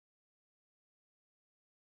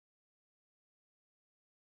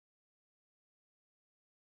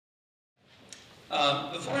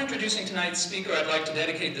Before introducing tonight's speaker, I'd like to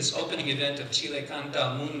dedicate this opening event of Chile Canta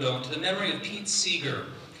al Mundo to the memory of Pete Seeger,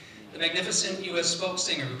 the magnificent U.S. folk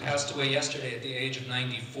singer who passed away yesterday at the age of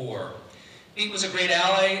 94. Pete was a great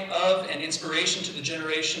ally of and inspiration to the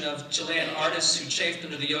generation of Chilean artists who chafed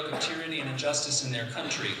under the yoke of tyranny and injustice in their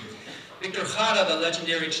country. Victor Jara, the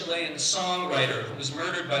legendary Chilean songwriter who was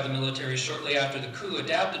murdered by the military shortly after the coup,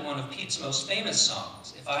 adapted one of Pete's most famous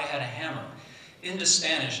songs, If I Had a Hammer, into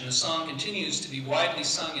Spanish, and the song continues to be widely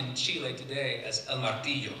sung in Chile today as El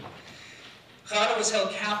Martillo. Jara was held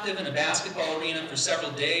captive in a basketball arena for several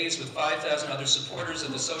days with 5,000 other supporters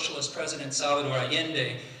of the socialist president Salvador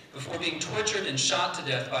Allende before being tortured and shot to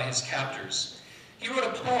death by his captors. He wrote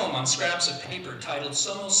a poem on scraps of paper titled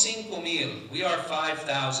Somos 5,000, We Are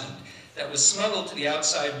 5,000, that was smuggled to the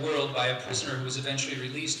outside world by a prisoner who was eventually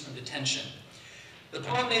released from detention. The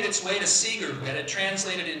poem made its way to Seeger, who had it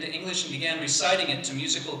translated into English and began reciting it to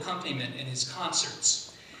musical accompaniment in his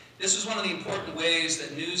concerts. This was one of the important ways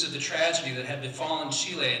that news of the tragedy that had befallen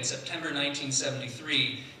Chile in September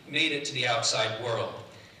 1973 made it to the outside world.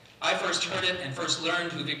 I first heard it and first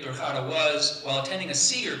learned who Victor Jara was while attending a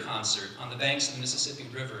Seeger concert on the banks of the Mississippi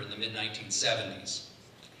River in the mid-1970s.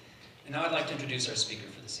 And now I'd like to introduce our speaker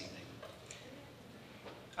for this evening.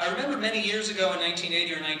 I remember many years ago in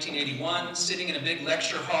 1980 or 1981, sitting in a big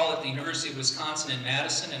lecture hall at the University of Wisconsin in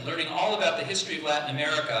Madison and learning all about the history of Latin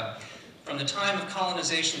America from the time of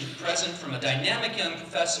colonization to the present from a dynamic young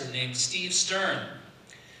professor named Steve Stern.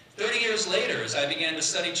 30 years later, as I began to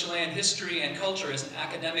study Chilean history and culture as an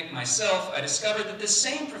academic myself, I discovered that this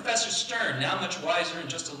same Professor Stern, now much wiser and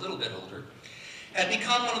just a little bit older, had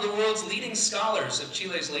become one of the world's leading scholars of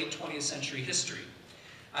Chile's late 20th century history.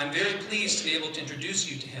 I'm very pleased to be able to introduce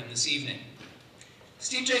you to him this evening.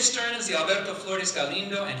 Steve J. Stern is the Alberto Flores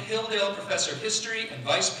Galindo and Hilldale Professor of History and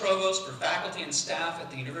Vice Provost for Faculty and Staff at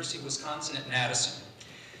the University of Wisconsin at Madison.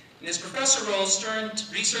 In his professor role, Stern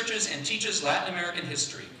researches and teaches Latin American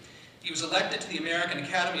history. He was elected to the American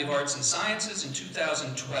Academy of Arts and Sciences in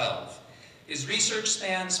 2012. His research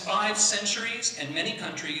spans 5 centuries and many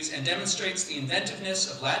countries and demonstrates the inventiveness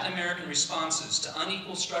of Latin American responses to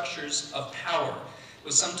unequal structures of power,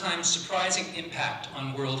 with sometimes surprising impact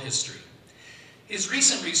on world history. His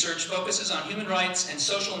recent research focuses on human rights and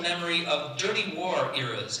social memory of dirty war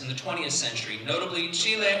eras in the 20th century, notably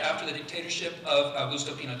Chile after the dictatorship of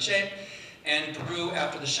Augusto Pinochet and Peru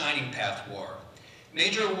after the Shining Path War.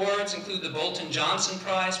 Major awards include the Bolton Johnson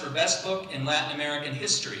Prize for Best Book in Latin American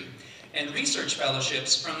History and research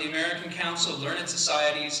fellowships from the American Council of Learned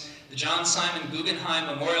Societies, the John Simon Guggenheim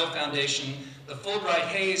Memorial Foundation, the Fulbright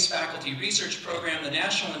Hays Faculty Research Program, the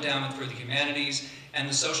National Endowment for the Humanities, and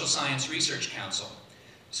the Social Science Research Council.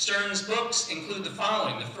 Stern's books include the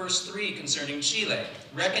following, the first 3 concerning Chile: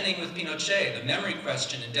 Reckoning with Pinochet, The Memory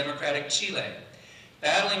Question in Democratic Chile;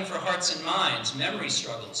 Battling for Hearts and Minds, Memory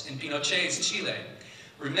Struggles in Pinochet's Chile;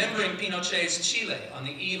 Remembering Pinochet's Chile on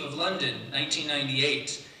the Eve of London,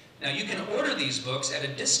 1998. Now, you can order these books at a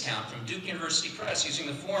discount from Duke University Press using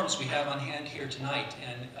the forms we have on hand here tonight.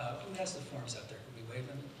 And who has the forms out there? Could we wave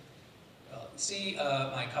them? See,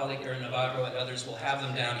 my colleague Erin Navarro and others will have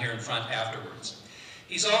them down here in front afterwards.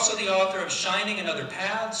 He's also the author of Shining and Other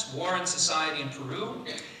Paths, War and Society in Peru,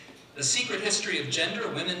 The Secret History of Gender,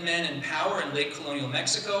 Women, Men, and Power in Late Colonial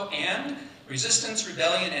Mexico, and Resistance,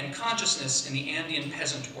 Rebellion, and Consciousness in the Andean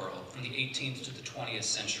Peasant World from the 18th to the 20th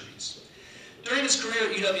centuries. During his career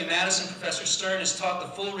at UW-Madison, Professor Stern has taught the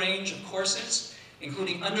full range of courses,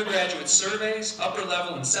 including undergraduate surveys, upper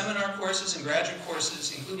level and seminar courses, and graduate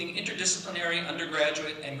courses, including interdisciplinary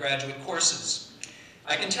undergraduate and graduate courses.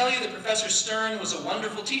 I can tell you that Professor Stern was a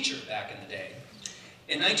wonderful teacher back in the day.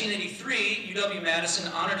 In 1983,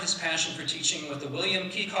 UW-Madison honored his passion for teaching with the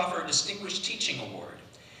William Kieckhofer Distinguished Teaching Award.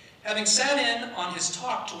 Having sat in on his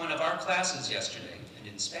talk to one of our classes yesterday, and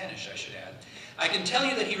in Spanish I should add, I can tell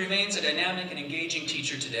you that he remains a dynamic and engaging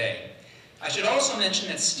teacher today. I should also mention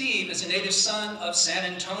that Steve is a native son of San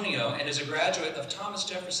Antonio and is a graduate of Thomas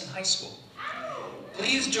Jefferson High School.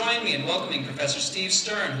 Please join me in welcoming Professor Steve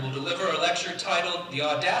Stern, who will deliver a lecture titled The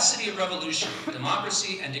Audacity of Revolution,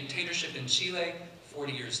 Democracy and Dictatorship in Chile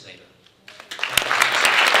 40 Years Later.